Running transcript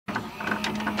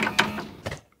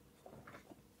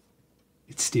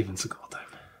Steven Seagal time.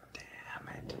 Damn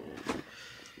it.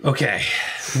 Okay.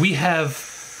 We have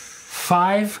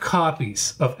 5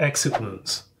 copies of Exit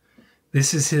Wounds.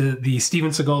 This is the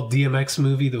Steven Seagal DMX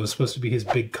movie that was supposed to be his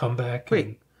big comeback.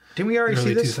 Wait, didn't we already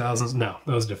see this? Early 2000s? No,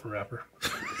 that was a different rapper.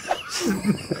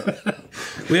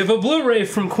 We have a Blu-ray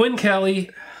from Quinn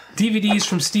Kelly, DVDs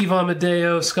from Steve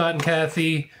Amadeo, Scott and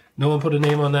Kathy. No one put a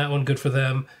name on that one. Good for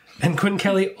them. And Quinn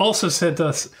Kelly also sent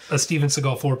us a Steven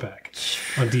Seagal 4-pack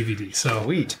on DVD. So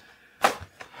Sweet.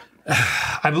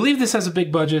 I believe this has a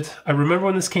big budget. I remember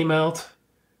when this came out,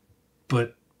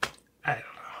 but I don't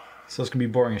know. So it's going to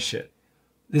be boring as shit.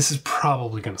 This is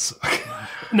probably going to suck.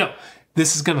 No,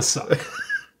 this is going to suck.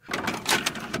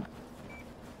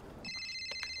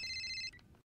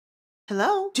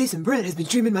 Hello? Jason Brant has been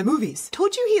streaming my movies.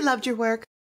 Told you he loved your work.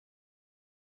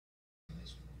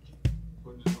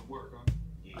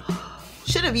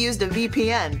 Should have used a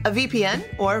VPN. A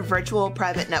VPN, or Virtual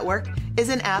Private Network, is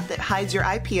an app that hides your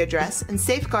IP address and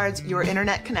safeguards your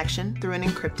internet connection through an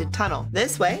encrypted tunnel.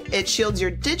 This way, it shields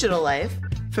your digital life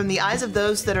from the eyes of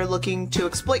those that are looking to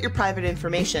exploit your private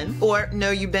information or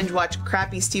know you binge watch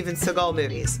crappy Steven Seagal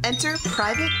movies. Enter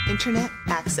Private Internet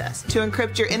Access to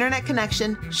encrypt your internet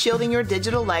connection, shielding your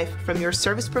digital life from your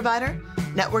service provider,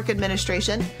 network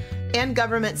administration, and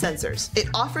government censors. It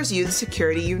offers you the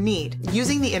security you need.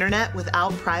 Using the internet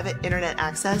without private internet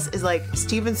access is like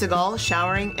Steven Seagal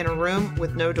showering in a room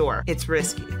with no door. It's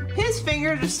risky. His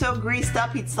fingers are so greased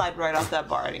up, he'd slide right off that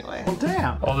bar anyway. Well,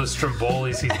 damn. All those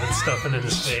Strombolis he's been stuffing in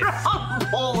his face.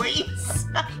 Strombolis!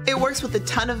 It works with a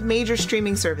ton of major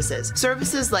streaming services.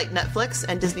 Services like Netflix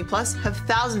and Disney Plus have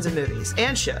thousands of movies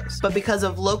and shows. But because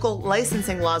of local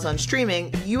licensing laws on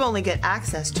streaming, you only get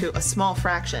access to a small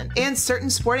fraction. And certain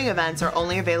sporting events are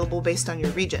only available based on your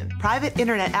region. Private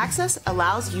internet access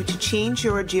allows you to change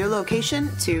your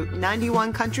geolocation to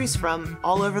 91 countries from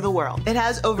all over the world. It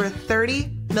has over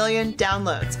 30 million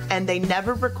downloads, and they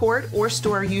never record or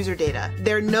store user data.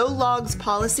 Their no logs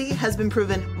policy has been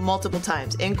proven multiple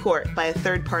times in court by a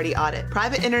third-party audit.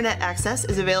 Private internet access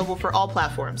is available for all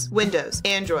platforms: Windows,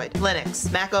 Android,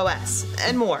 Linux, Mac OS,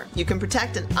 and more. You can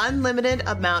protect an unlimited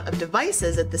amount of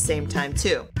devices at the same time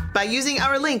too. By using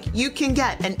our link, you can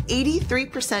get an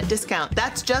 83% discount.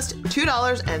 That's just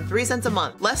 $2.03 a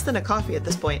month, less than a coffee at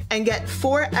this point, and get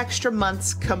 4 extra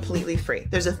months completely free.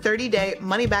 There's a 30-day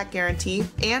money-back guarantee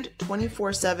and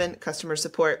 24/7 customer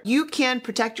support. You can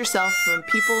protect yourself from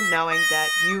people knowing that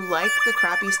you like the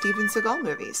crappy Steven Seagal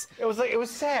movies. It was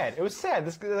sad. It was sad.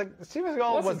 This Steven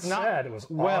Seagal was not sad. It was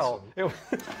well.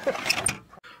 awesome.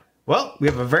 Well, we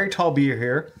have a very tall beer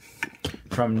here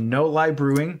from No Lie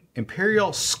Brewing, Imperial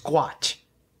Squatch.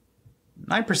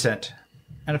 9%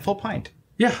 and a full pint.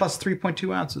 Yeah. Plus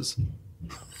 3.2 ounces.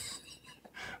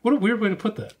 What a weird way to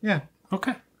put that. Yeah.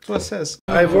 Okay. That's what it says.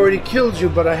 I've already killed you,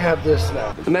 but I have this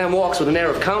now. The man walks with an air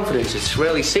of confidence it's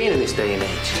rarely seen in this day and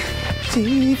age.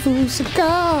 Steven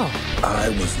Seagal. I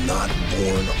was not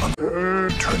born on a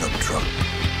turnip truck.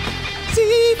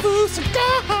 Steven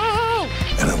Seagal.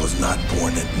 And I was not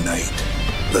born at night.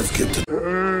 Let's get to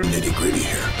nitty gritty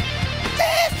here.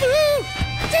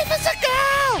 Steven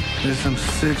Seagal. There's some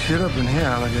sick shit up in here,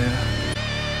 alligator.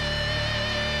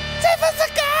 Steven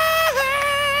Seagal.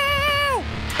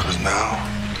 Cause now,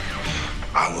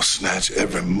 I will snatch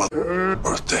every mother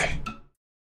birthday.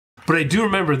 But I do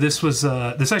remember this was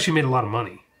this actually made a lot of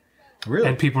money. Really?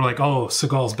 And people were like, "Oh,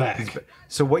 Seagal's back."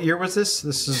 So what year was this?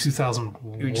 This is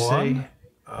 2001. Would you say?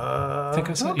 I think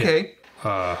I said okay.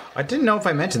 Yeah. I didn't know if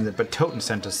I mentioned it, but Toten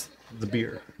sent us the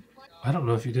beer. I don't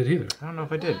know if you did either. I don't know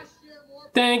if I did.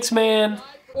 Thanks, man.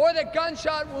 Or that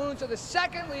gunshot wounds are the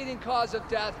second leading cause of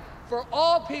death for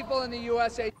all people in the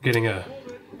USA. Getting a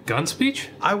gun speech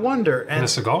I wonder. in a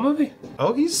Seagal movie?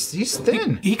 Oh, he's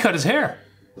thin. He cut his hair.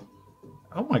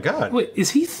 Oh my god. Wait,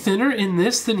 is he thinner in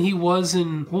this than he was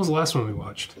in... What was the last one we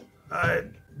watched?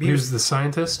 He was the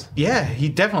scientist? Yeah, he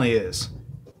definitely is.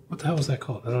 What the hell was that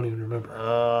called? I don't even remember.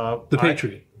 The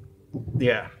Patriot.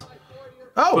 Yeah.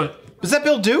 Oh, But- is that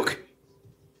Bill Duke?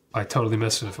 I totally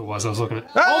missed it if it was. I was looking at...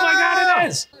 Oh my god, it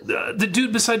is! The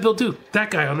dude beside Bill Duke.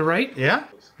 That guy on the right. Yeah.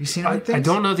 You seen him? I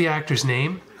don't know the actor's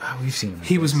name. Oh, we've seen him.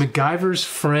 He was MacGyver's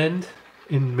friend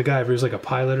in MacGyver. He was like a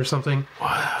pilot or something.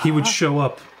 Wow. He would show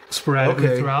up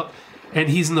sporadically throughout. And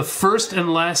he's in the first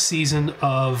and last season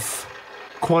of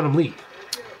Quantum Leap.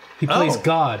 He plays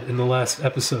God in the last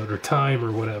episode, or Time,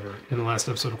 or whatever, in the last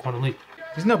episode of Quantum Leap.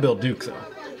 He's no Bill Duke, though.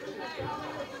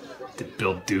 Did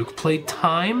Bill Duke play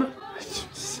Time?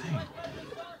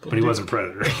 But he wasn't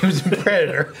Predator. He was a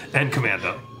Predator. And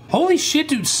Commando. Holy shit,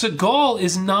 dude. Seagal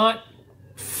is not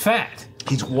fat.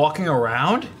 He's walking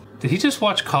around? Did he just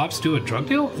watch cops do a drug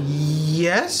deal?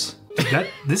 Yes.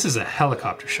 This is a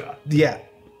helicopter shot. Yeah.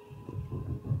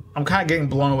 I'm kind of getting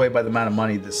blown away by the amount of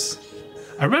money this...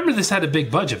 I remember this had a big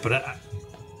budget, but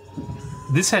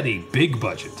this had a big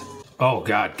budget. Oh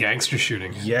god, gangster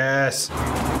shooting. Yes.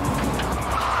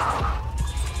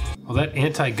 Well, that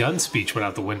anti-gun speech went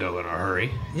out the window in a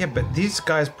hurry. Yeah, but these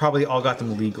guys probably all got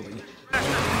them legally.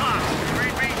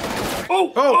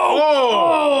 Oh!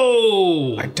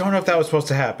 I don't know if that was supposed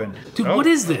to happen. Dude, what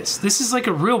is this? This is like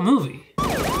a real movie.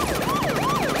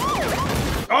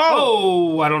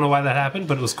 Oh! I don't know why that happened,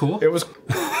 but it was cool. It was...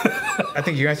 I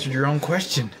think you answered your own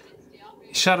question.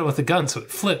 He shot it with a gun, so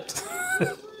it flipped.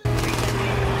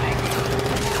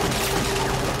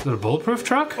 Is it a bulletproof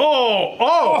truck?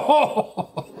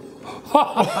 Oh!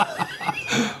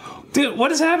 Dude,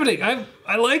 what is happening?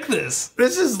 I like this.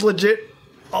 This is legit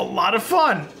a lot of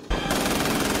fun.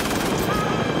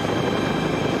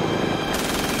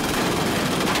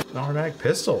 An automatic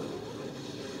pistol.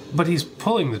 But he's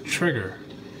pulling the trigger.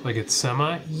 Like it's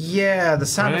semi? Yeah, the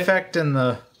sound effect and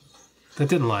the... That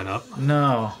didn't line up.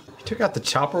 No. He took out the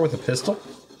chopper with a pistol?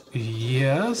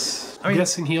 Yes. I'm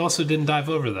guessing he also didn't dive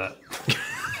over that.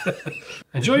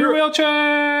 Enjoy your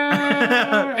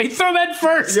wheelchair! He threw him head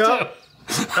first! Yep.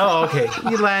 Oh, okay.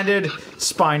 He landed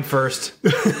spine first.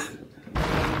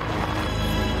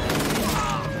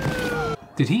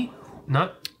 Did he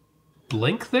not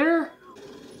blink there?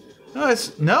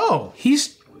 No.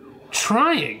 He's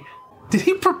trying. Did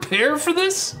he prepare for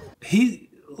this? He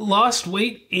lost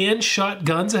weight and shot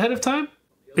guns ahead of time?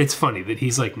 It's funny that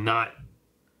he's like not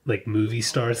like movie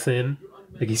star thin.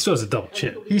 Like he still has a double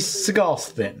chin. He's Seagal's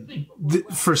thin.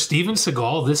 For Steven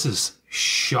Seagal, this is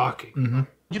shocking. Mm-hmm.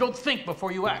 You don't think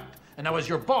before you act. And now as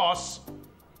your boss,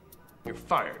 you're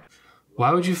fired.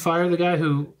 Why would you fire the guy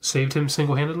who saved him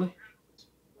single-handedly?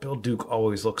 Bill Duke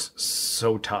always looks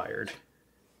so tired.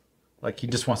 Like he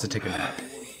just wants to take a nap.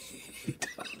 He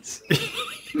does.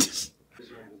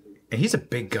 And he's a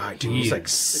big guy, too. He's like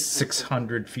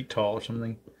 600 feet tall or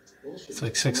something. It's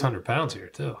like 600 pounds here,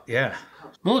 too. Yeah.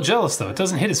 I'm a little jealous, though. It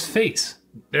doesn't hit his face.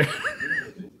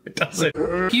 It doesn't.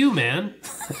 Fuck you, man.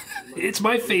 It's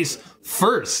my face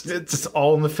first. It's just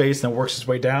all in the face and it works its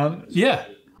way down? Yeah.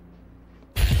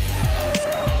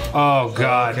 Oh,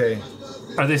 God. Okay.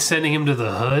 Are they sending him to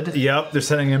the hood? Yep, they're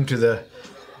sending him to the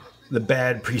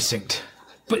bad precinct.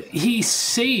 But he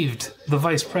saved the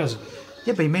vice president.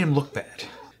 Yeah, but he made him look bad.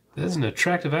 That's an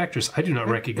attractive actress I do not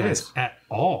recognize at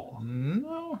all.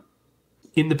 No.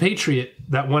 In The Patriot,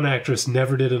 that one actress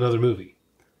never did another movie.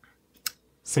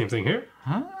 Same thing here.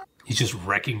 Huh? He's just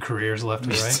wrecking careers left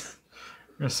and right.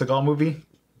 A Seagal movie?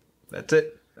 That's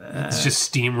it. It's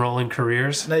just steamrolling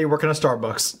careers. Now you're working at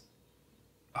Starbucks.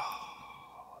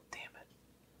 Oh, damn it.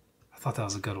 I thought that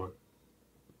was a good one.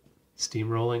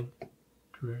 Steamrolling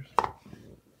careers.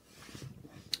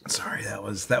 Sorry, that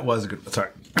was a good one.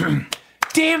 Sorry.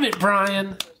 Damn it,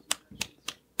 Brian.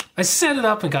 I set it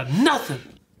up and got nothing.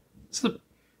 It's a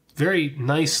very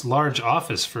nice, large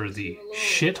office for the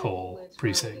shithole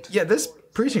precinct. Yeah, this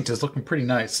precinct is looking pretty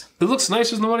nice. It looks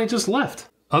nicer than the one he just left.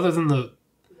 Other than the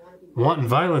wanton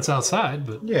violence outside,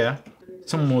 but... Yeah.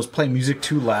 Someone was playing music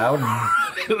too loud.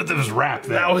 And... there was rap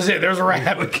there. That was it. There was a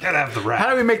rap. We can't have the rap. How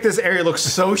do we make this area look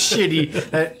so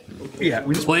shitty that... Yeah,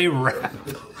 we just... Play rap.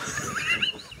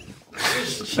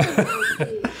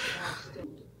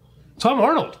 Tom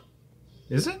Arnold.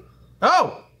 Is it?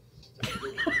 Oh!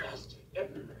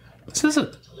 This is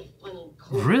a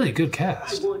really good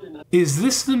cast. Is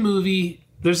this the movie...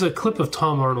 There's a clip of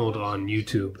Tom Arnold on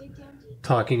YouTube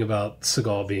talking about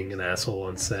Seagal being an asshole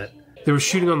on set. They were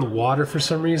shooting on the water for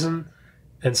some reason,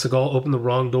 and Seagal opened the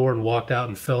wrong door and walked out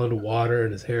and fell into water,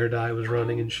 and his hair dye was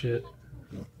running and shit.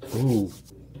 Ooh.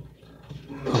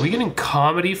 Are we getting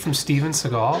comedy from Steven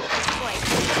Seagal?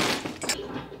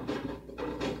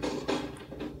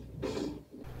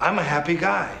 I'm a happy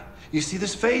guy. You see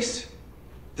this face?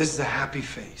 This is a happy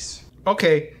face.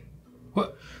 Okay.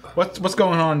 What? What's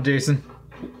going on, Jason?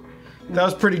 That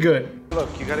was pretty good. Look,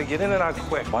 you gotta get in and out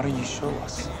quick. Why don't you show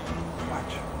us?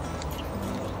 Watch.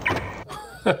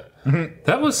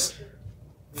 That was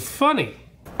funny.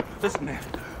 Listen, man.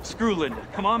 Screw Linda.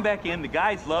 Come on back in. The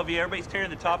guys love you. Everybody's tearing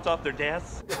the tops off their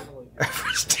desks.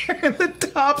 Everybody's tearing the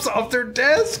tops off their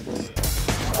desk?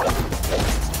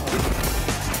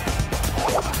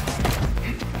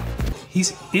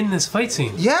 He's in this fight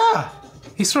scene. Yeah.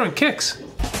 He's throwing kicks.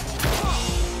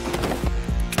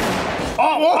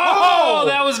 Oh,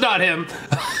 that was not him.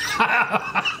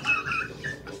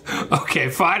 Okay,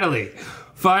 finally.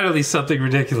 Finally something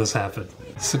ridiculous happened.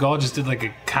 Seagal just did like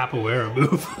a capoeira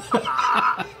move.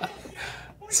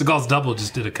 Seagal's double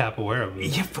just did a capoeira move.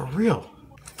 Yeah, for real.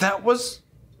 That was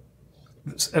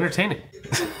It's entertaining.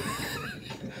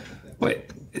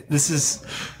 Wait, this is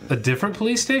a different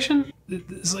police station?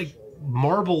 It's like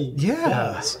marble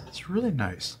walls. It's really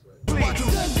nice.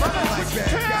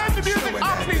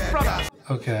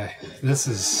 Okay, this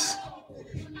is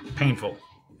painful.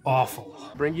 Awful.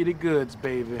 Bring you the goods,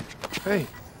 baby. Hey,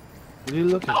 what are you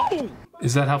looking at?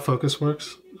 Is that how focus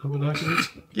works?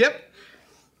 Yep.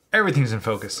 Everything's in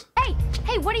focus.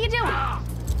 Hey, what are you doing?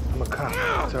 I'm a cop.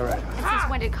 It's all right. Since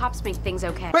when did cops make things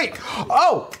okay? Wait.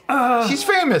 She's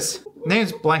famous.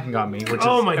 Name's blanking on me, which is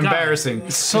embarrassing. God.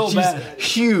 It's so she's bad.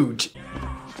 Huge.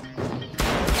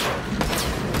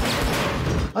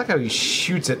 I like how he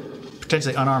shoots at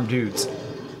potentially unarmed dudes.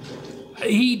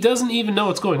 He doesn't even know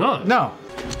what's going on. No.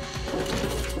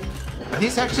 Are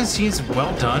these action scenes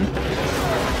well done?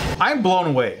 I'm blown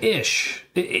away. Ish.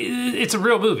 It's a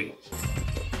real movie.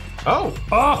 Oh.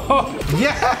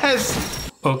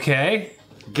 Yes. Okay.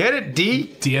 Get it,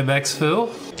 D? DMX Phil?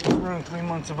 Around 3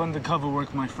 months of undercover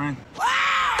work, my friend.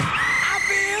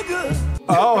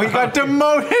 Oh, he got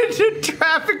demoted to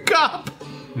traffic cop.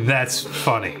 That's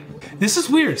funny. This is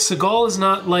weird. Seagal is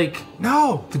not like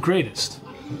the greatest.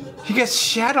 He gets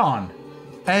shat on,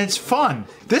 and it's fun.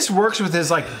 This works with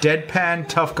his like deadpan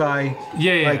tough guy,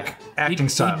 like acting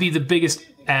style. He'd be the biggest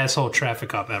asshole traffic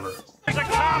cop ever. There's a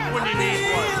cop when you need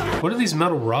one. What are these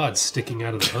metal rods sticking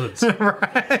out of the hoods?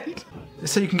 Right.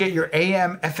 So you can get your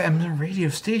AM, FM, and radio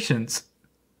stations.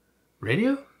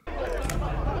 Radio?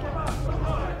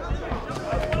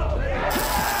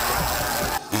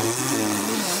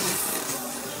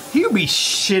 He'll be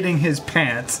shitting his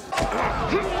pants.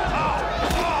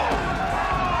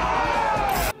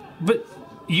 But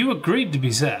you agreed to be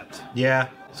zapped. Yeah,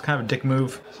 it's kind of a dick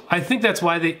move. I think that's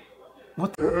why they...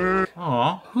 What the...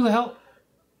 Aw. Who the hell?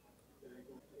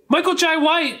 Michael Jai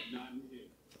White!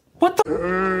 What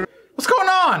the... What's going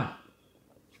on?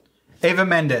 Ava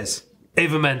Mendes.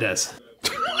 Ava Mendes.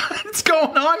 What's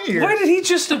going on here? Why did he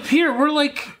just appear? We're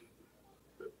like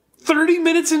 30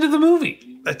 minutes into the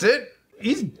movie. That's it?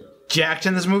 He's jacked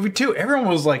in this movie too. Everyone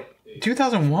was like,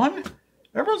 2001?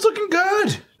 Everyone's looking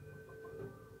good.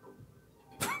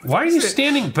 Why are you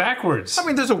standing backwards? I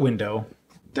mean, there's a window.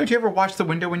 Don't you ever watch the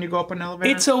window when you go up an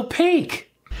elevator? It's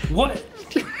opaque. What?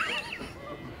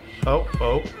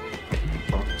 Oh.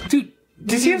 Dude,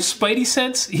 does he have Spidey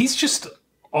sense? He's just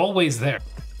always there.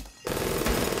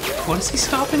 What is he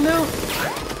stopping now?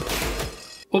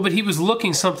 Well, but he was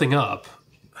looking something up.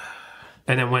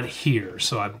 And it went here,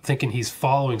 so I'm thinking he's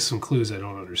following some clues I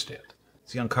don't understand.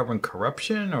 Is he uncovering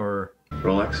corruption or...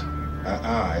 Rolex?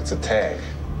 It's a tag.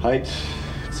 Height,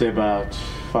 say about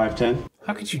 5'10".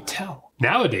 How could you tell?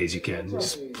 Nowadays you can.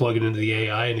 Just plug it into the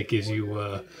AI and it gives you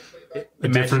a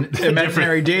different...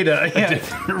 Imaginary data. A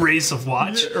different race of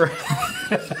watch.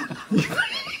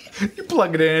 You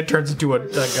plug it in, it turns into a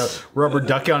rubber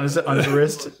ducky on his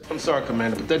wrist. I'm sorry,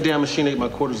 Commander, but that damn machine ate my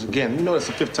quarters again. You know it's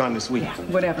the 5th time this week.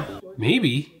 Whatever.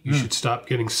 Maybe you should stop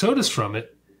getting sodas from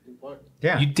it.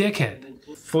 Yeah. You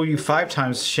dickhead. Fool you 5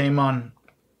 times, shame on...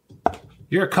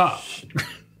 You're a cop.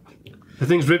 The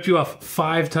thing's ripped you off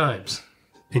 5 times,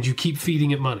 and you keep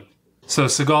feeding it money. So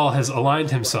Seagal has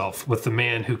aligned himself with the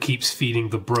man who keeps feeding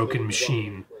the broken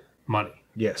machine money.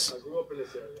 Yes.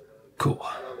 Cool.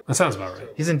 That sounds about right.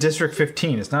 He's in District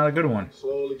 15. It's not a good one.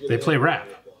 They play rap.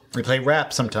 We play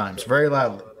rap sometimes, very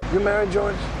loudly. You married,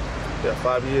 George? Yeah,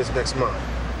 5 years next month.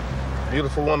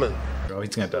 Beautiful woman. Oh,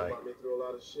 he's gonna die.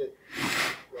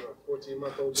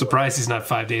 Surprised he's not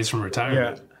 5 days from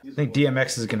retirement. Yeah. I think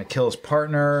DMX is gonna kill his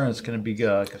partner, and it's gonna be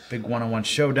like a big one-on-one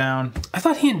showdown. I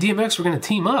thought he and DMX were gonna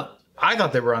team up. I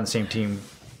thought they were on the same team.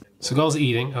 Seagal's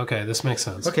eating. Okay, this makes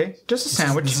sense. Okay, just a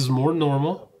sandwich. This is more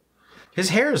normal. His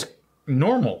hair is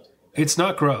normal. It's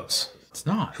not gross. It's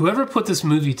not. Whoever put this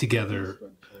movie together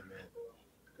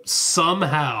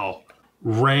somehow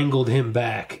wrangled him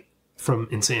back from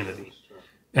insanity.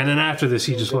 And then after this,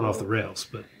 he just went off the rails.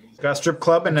 But got a strip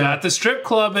club and got the strip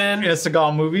club in a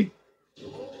Seagal movie.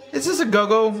 Is this a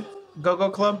go-go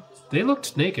club? They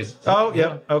looked naked. Oh,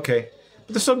 yeah. Okay.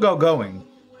 But they're still go-going.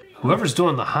 Whoever's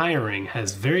doing the hiring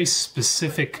has very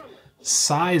specific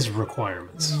size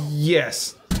requirements.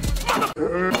 Yes.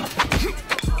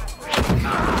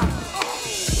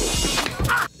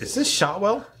 Is this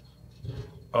Shotwell?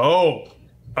 Oh,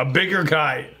 a bigger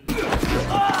guy.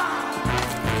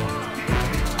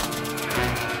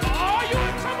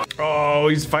 Oh,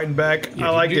 he's fighting back.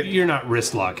 Yeah, I like it. You're not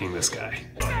wrist locking this guy.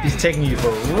 He's taking you for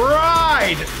a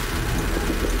ride.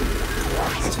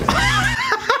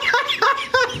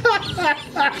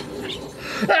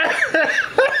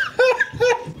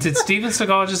 Did Steven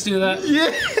Seagal just do that?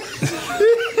 Yeah.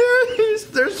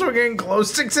 They're swinging glow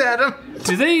sticks at him.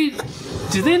 Do they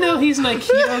Do they know he's an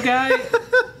Aikido guy?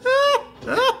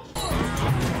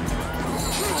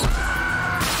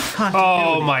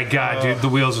 Oh my god, dude. The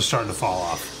wheels are starting to fall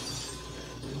off.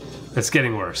 It's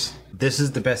getting worse. This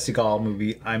is the best Seagal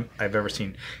movie I've ever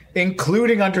seen,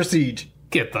 including Under Siege.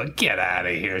 Get out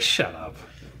of here! Shut up.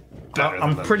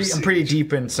 I'm pretty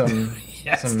deep in some.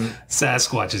 Yes. Some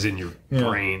Sasquatch is in your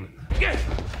brain.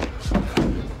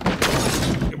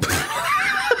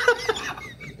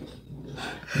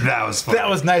 That was fun. That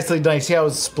was nicely nice. See how it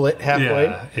was split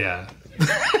halfway? Yeah.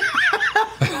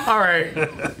 All right.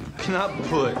 Cannot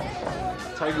put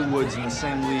Tiger Woods in the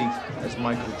same league as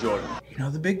Michael Jordan. You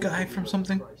know the big guy from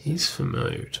something? He's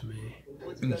familiar to me.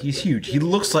 He's huge. He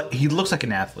looks like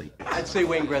an athlete. I'd say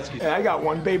Wayne Gretzky. Hey, I got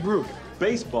one. Babe Ruth.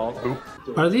 Baseball.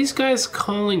 Are these guys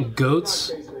calling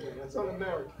goats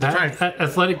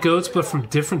athletic goats, but from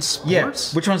different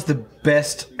sports? Yeah. Which one's the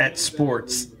best at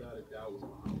sports?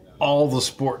 All the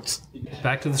sports.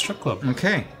 Back to the strip club.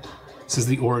 Okay. This is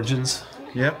the origins.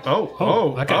 Yep.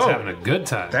 That guy's having a good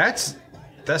time. That's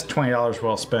 $20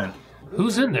 well spent.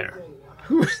 Who's in there?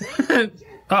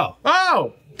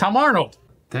 Oh, Tom Arnold.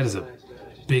 That is a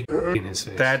big in his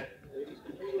face.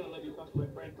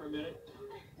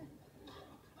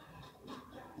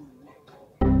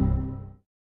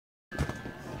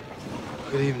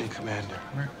 Good evening, Commander.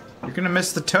 You're gonna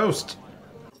miss the toast.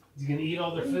 He's gonna eat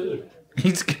all their food.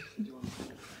 He's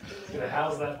gonna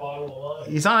house that bottle of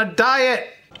wine. He's on a diet.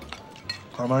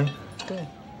 Carmine? Okay.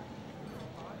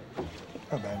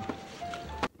 Not bad.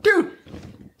 Dude,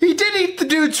 he did eat the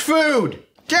dude's food.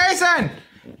 Jason,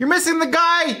 you're missing the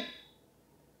guy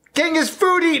getting his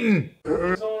food eaten.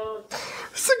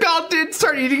 Seagal did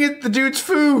start eating the dude's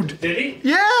food. Did he?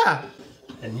 Yeah.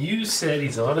 And you said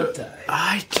he's on a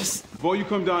diet. If all you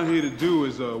come down here to do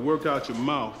is work out your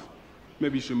mouth,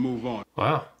 maybe you should move on.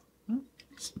 Wow.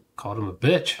 Called him a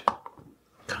bitch.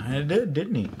 Kinda did,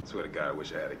 didn't he? I swear to God, I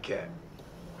wish I had a cat.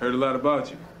 Heard a lot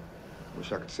about you.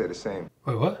 Wish I could say the same.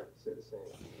 Wait, what?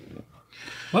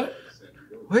 What?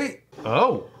 Wait.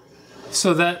 Oh.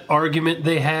 So that argument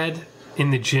they had in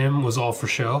the gym was all for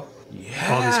show?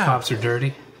 Yeah. All these cops are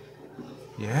dirty?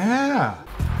 Yeah.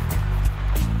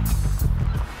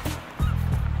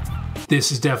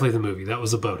 This is definitely the movie. That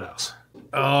was the boathouse.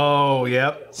 Oh,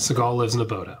 yep. Seagal lives in a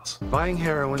boathouse. Buying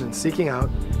heroin and seeking out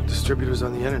distributors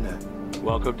on the internet.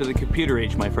 Welcome to the computer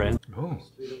age, my friend. Oh,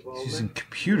 he's using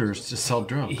computers to sell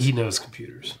drugs. He knows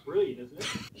computers.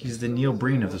 He's the Neil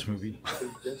Breen of this movie.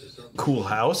 Cool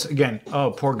house. Again,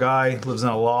 oh, poor guy, lives in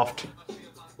a loft.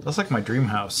 That's like my dream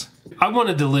house. I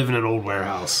wanted to live in an old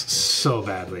warehouse so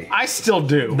badly. I still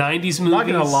do. 90s movies. Not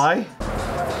gonna lie.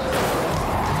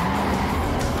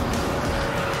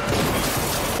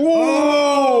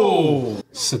 Whoa!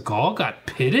 Seagal got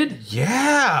pitted?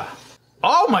 Yeah.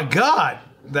 Oh my God.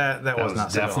 That was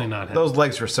not definitely Seagal. not him. Those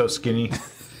legs were so skinny.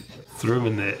 Threw him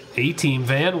in the A-Team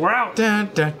van. We're out. Dun,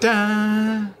 dun,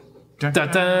 dun. Dun, Da,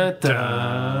 da,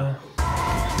 da.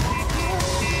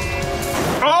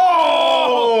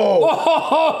 Oh!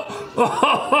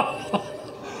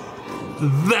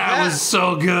 That was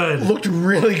so good. Looked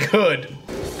really good.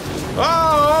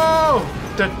 Oh!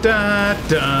 Da, da,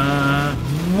 da.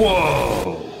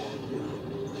 Whoa.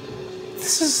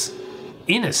 This is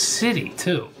in a city,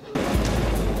 too.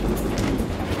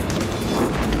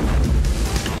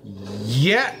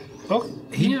 Yeah. Oh,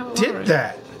 he did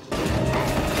that.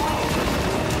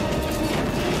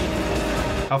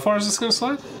 How far is this going to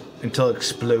slide? Until it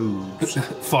explodes.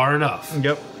 Far enough.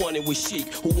 Yep. Want it with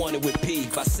Sheik, who want it with P.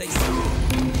 If I say so.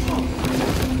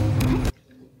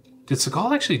 Did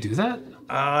Seagal actually do that?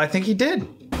 I think he did.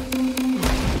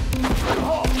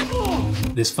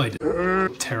 This fight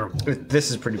is terrible.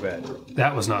 This is pretty bad.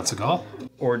 That was not Seagal.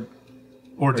 Or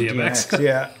DMX.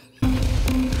 Yeah.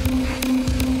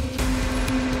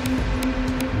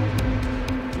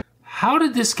 How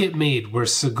did this get made where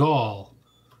Seagal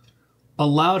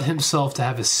allowed himself to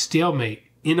have a stalemate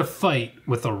in a fight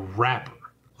with a rapper?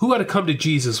 Who had to come to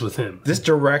Jesus with him? This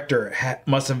director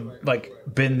must have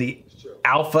been the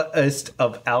alphaest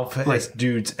of alphaest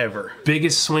dudes ever.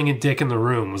 Biggest swinging dick in the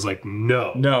room was like,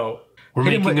 no. We're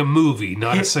making a movie,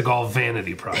 not a Seagal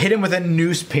vanity project. Hit him with a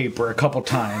newspaper a couple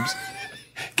times.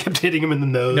 Kept hitting him in the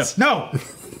nose. No.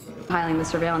 Piling the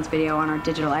surveillance video on our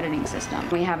digital editing system.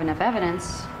 We have enough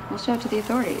evidence. We'll show it to the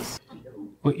authorities.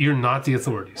 Well, you're not the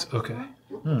authorities. Okay.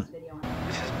 This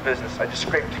is business. I just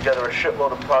scraped together a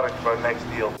shitload of product for our next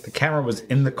deal. The camera was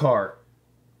in the car.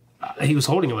 He was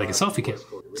holding it like a selfie cam.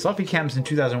 Selfie cams in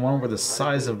 2001 were the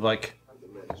size of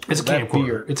It's a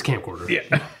camcorder. It's a camcorder.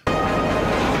 Yeah.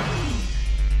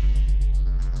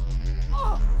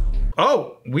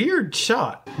 Oh, weird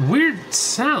shot. Weird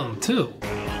sound, too.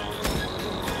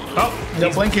 Oh, no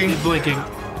blinking. He's blinking.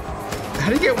 How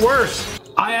did it get worse?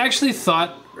 I actually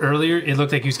thought earlier it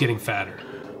looked like he was getting fatter.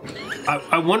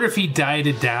 I wonder if he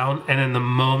dieted down, and in the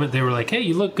moment they were like, "Hey,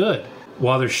 you look good."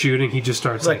 While they're shooting, he just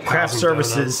starts like craft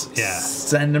services. Donuts. Yeah,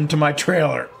 send him to my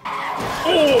trailer.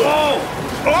 Oh!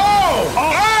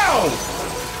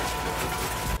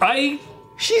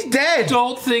 She's dead.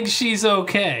 Don't think she's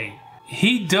okay.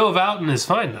 He dove out and is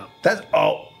fine though. That's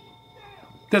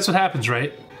what happens,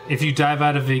 right? If you dive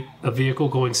out of a vehicle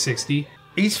going 60,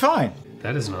 he's fine.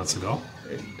 That is not Seagal.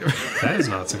 That is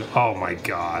not Seagal. Oh my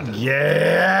god.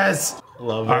 Yes.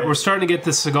 Love it. All right, we're starting to get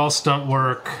the Seagal stunt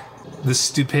work, the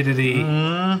stupidity.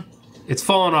 It's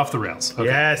falling off the rails. Okay.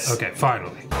 Yes. Okay,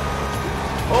 finally.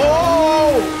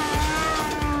 Oh!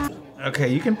 Okay,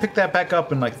 you can pick that back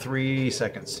up in like 3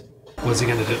 seconds. What's he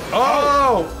gonna do?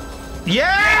 Oh!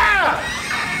 Yeah!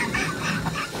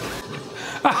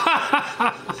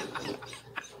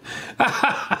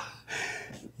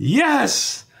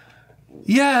 Yes!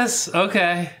 Yes!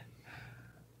 Okay.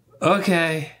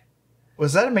 Okay.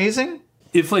 Was that amazing?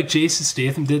 If like Jason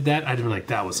Statham did that, I'd have been like,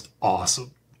 that was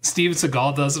awesome. Steven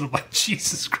Seagal does it, I'm like,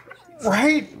 Jesus Christ.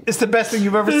 Right? It's the best thing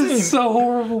you've ever seen. It's so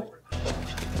horrible.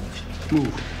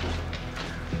 Move.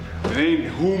 It ain't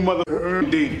who mother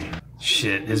dating.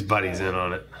 Shit, his buddy's in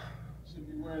on it.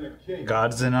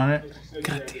 God's in on it.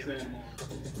 God damn it.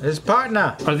 His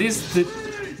partner. Are these the...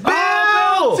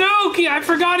 Oh! Dookie! I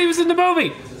forgot he was in the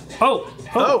movie!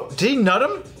 Oh, did he nut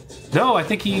him? No, I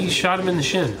think he shot him in the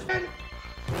shin.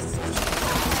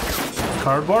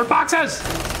 Cardboard boxes!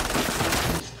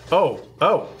 Oh!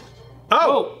 That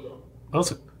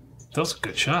was a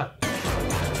good shot.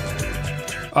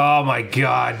 Oh my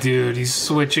god, dude, he's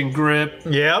switching grip.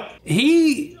 Yep.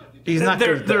 He's not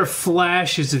good. There are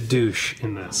flashes of douche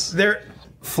in this. There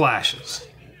flashes.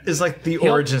 It's like the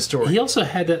origin story. He also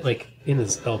had that like in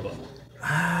his elbow.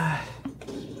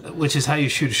 Which is how you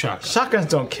shoot a shotgun. Shotguns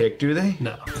don't kick, do they?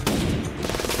 No.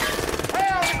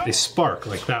 They spark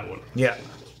like that one. Yeah.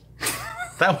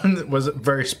 That one was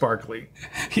very sparkly.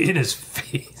 In his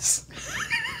face.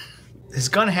 His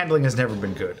gun handling has never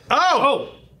been good.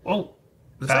 Oh!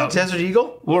 Was that a Desert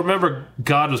Eagle? Well, remember,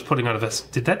 God was putting on a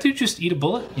vest. Did that dude just eat a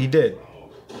bullet? He did.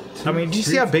 I mean, do you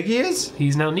see how big he is?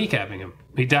 He's now kneecapping him.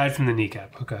 He died from the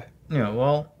kneecap. Okay. Yeah,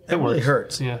 well, it really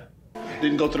hurts. Yeah.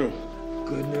 Didn't go through.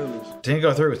 Good news. Didn't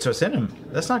go through, so it's in him.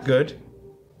 That's not good.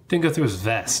 Didn't go through his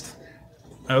vest.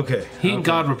 Okay. He and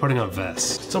God were putting on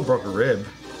vests. Still broke a rib.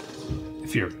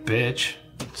 If you're a bitch,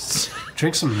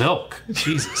 drink some milk.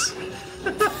 Jesus.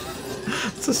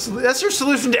 That's your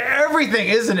solution to everything,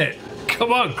 isn't it?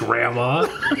 Come on, Grandma.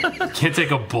 Can't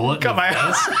take a bullet. My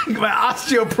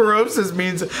osteoporosis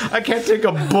means I can't take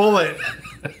a bullet.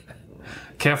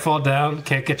 Can't fall down.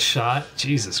 Can't get shot.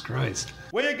 Jesus Christ.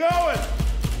 Where you going?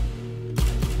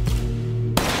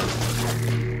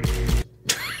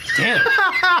 Damn.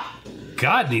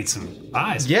 God needs some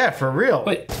eyes. Yeah, for real.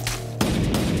 Wait.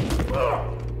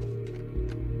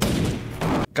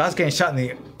 God's getting shot in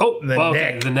the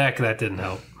neck. The neck, that didn't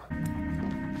help.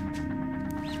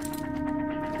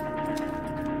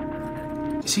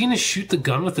 Is he gonna shoot the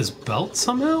gun with his belt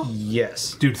somehow?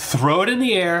 Yes. Dude, throw it in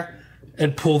the air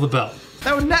and pull the belt.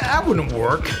 That wouldn't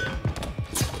work.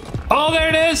 Oh, there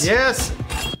it is! Yes!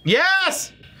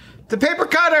 Yes! The paper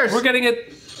cutters! We're getting a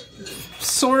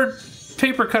sword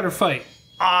paper cutter fight.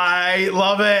 I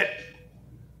love it.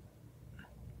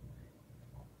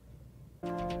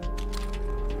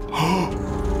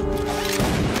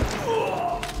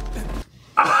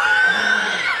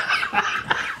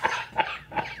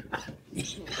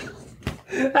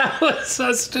 That was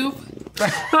so stupid.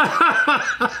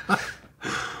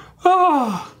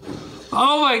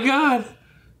 Oh my god.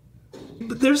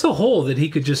 But there's a hole that he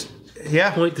could just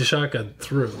point the shotgun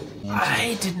through.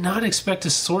 I did not expect a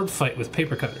sword fight with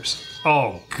paper cutters.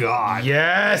 Oh god.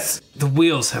 Yes! The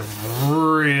wheels have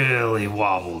really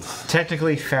wobbled.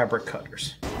 Technically fabric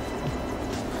cutters.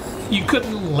 You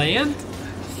couldn't land?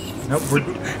 Nope,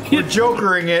 we're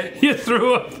jokering it. You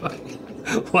threw a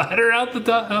ladder out the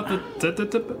top.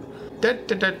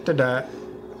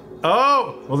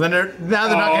 Oh! Well, then now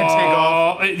they're not going to take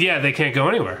off. Yeah, they can't go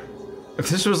anywhere. If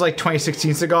this was like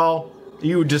 2016 Seagal,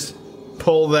 you would just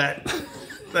pull the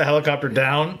helicopter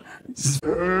down.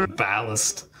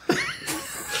 Ballast.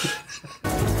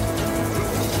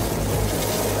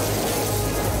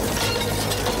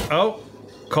 Oh,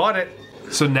 caught it.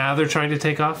 So now they're trying to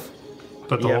take off?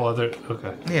 But the whole other...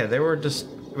 Okay. Yeah, they were just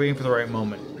waiting for the right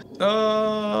moment.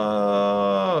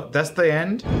 Oh, that's the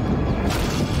end?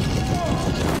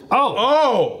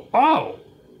 Oh!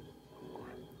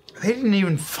 They didn't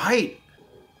even fight.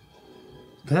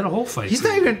 They had a whole fight. He's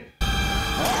not even...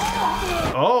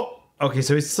 Oh, okay,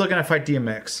 so he's still gonna fight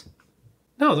DMX.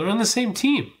 No, they're on the same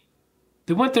team.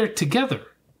 They went there together.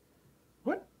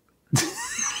 What?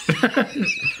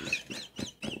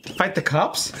 Fight the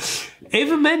cops?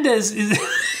 Eva Mendes is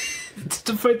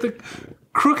to fight the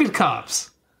crooked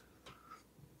cops.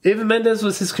 Eva Mendes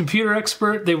was his computer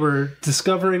expert. They were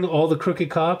discovering all the crooked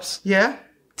cops. Yeah.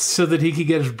 So that he could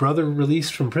get his brother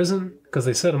released from prison because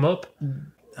they set him up.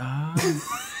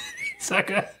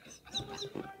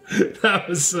 That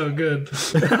was so good.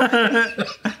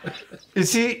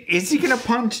 Is he gonna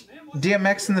punch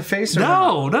DMX in the face? Or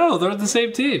no, they're on the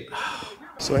same team.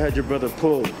 So I had your brother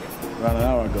pulled around an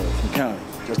hour ago from county,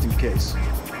 just in case.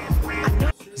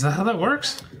 Is that how that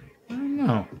works? I don't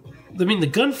know. I mean, the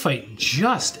gunfight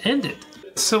just ended.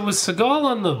 So was Seagal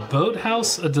on the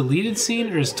boathouse a deleted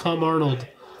scene, or is Tom Arnold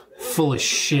full of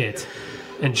shit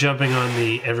and jumping on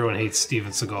the everyone hates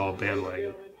Steven Seagal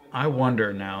bandwagon? I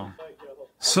wonder now.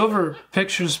 Silver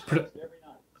Pictures...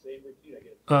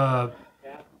 Joel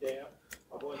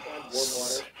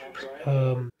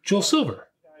Silver.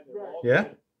 Yeah?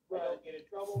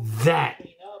 That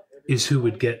is who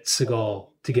would get Seagal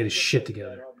to get his shit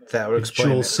together. That would explain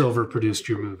Joel it. Silver produced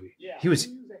your movie. He was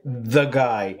the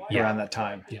guy around that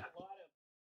time. Yeah.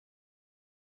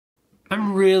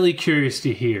 I'm really curious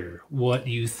to hear what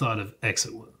you thought of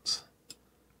Exit Wounds.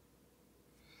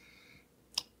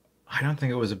 I don't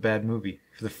think it was a bad movie.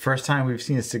 For the first time we've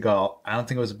seen a Seagal, I don't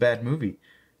think it was a bad movie.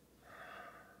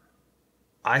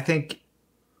 I think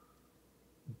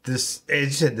this, as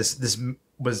you said, this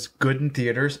was good in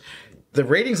theaters. The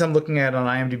ratings I'm looking at on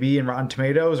IMDb and Rotten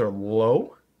Tomatoes are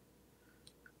low.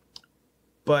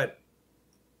 But,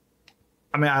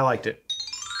 I mean, I liked it.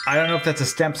 I don't know if that's a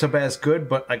stamp so bad as good,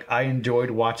 but like I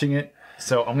enjoyed watching it.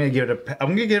 So I'm gonna give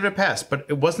it a pass. But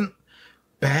it wasn't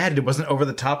bad. It wasn't over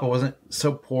the top. It wasn't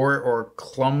so poor or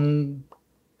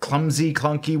clumsy,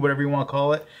 clunky, whatever you want to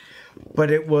call it. But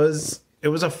it was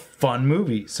a fun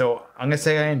movie. So I'm gonna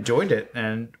say I enjoyed it,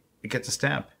 and it gets a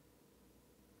stamp.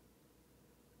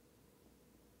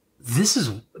 This is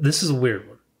a weird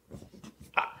one.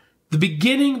 The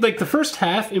beginning, like the first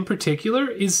half in particular,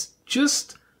 is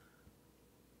just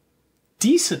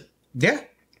decent. Yeah.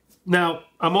 Now,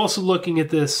 I'm also looking at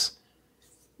this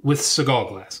with Seagal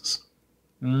glasses.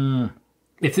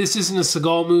 If this isn't a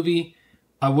Seagal movie,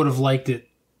 I would have liked it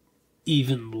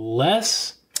even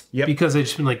less. Yep. Because I'd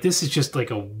just been like, this is just like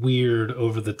a weird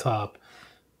over the top.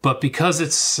 But because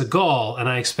it's Seagal and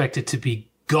I expect it to be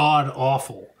god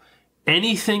awful,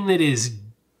 anything that is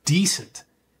decent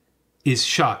is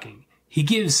shocking. He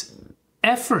gives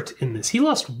effort in this. He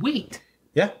lost weight.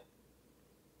 Yeah.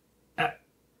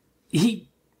 He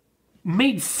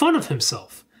made fun of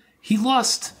himself. He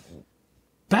lost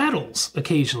battles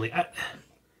occasionally. I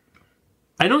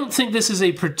don't think this is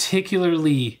a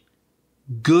particularly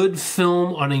good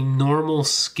film on a normal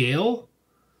scale,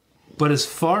 but as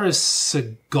far as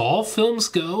Seagal films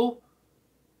go,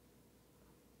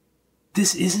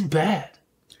 this isn't bad.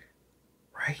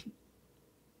 Right.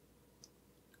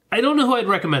 I don't know who I'd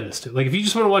recommend this to. Like, if you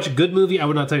just want to watch a good movie, I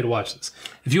would not tell you to watch this.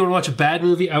 If you want to watch a bad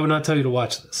movie, I would not tell you to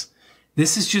watch this.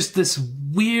 This is just this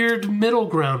weird middle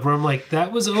ground where I'm like,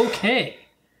 that was okay.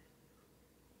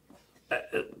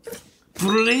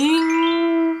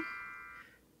 Bling.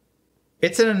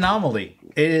 It's an anomaly.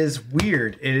 It is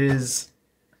weird. It is...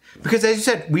 Because as you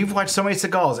said, we've watched so many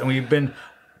Seagals and we've been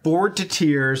bored to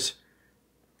tears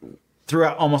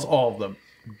throughout almost all of them.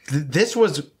 This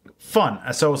was fun.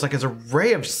 So it was like it's a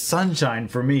ray of sunshine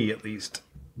for me, at least.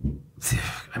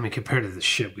 I mean, compared to the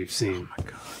shit we've seen, oh my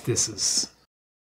God, this is...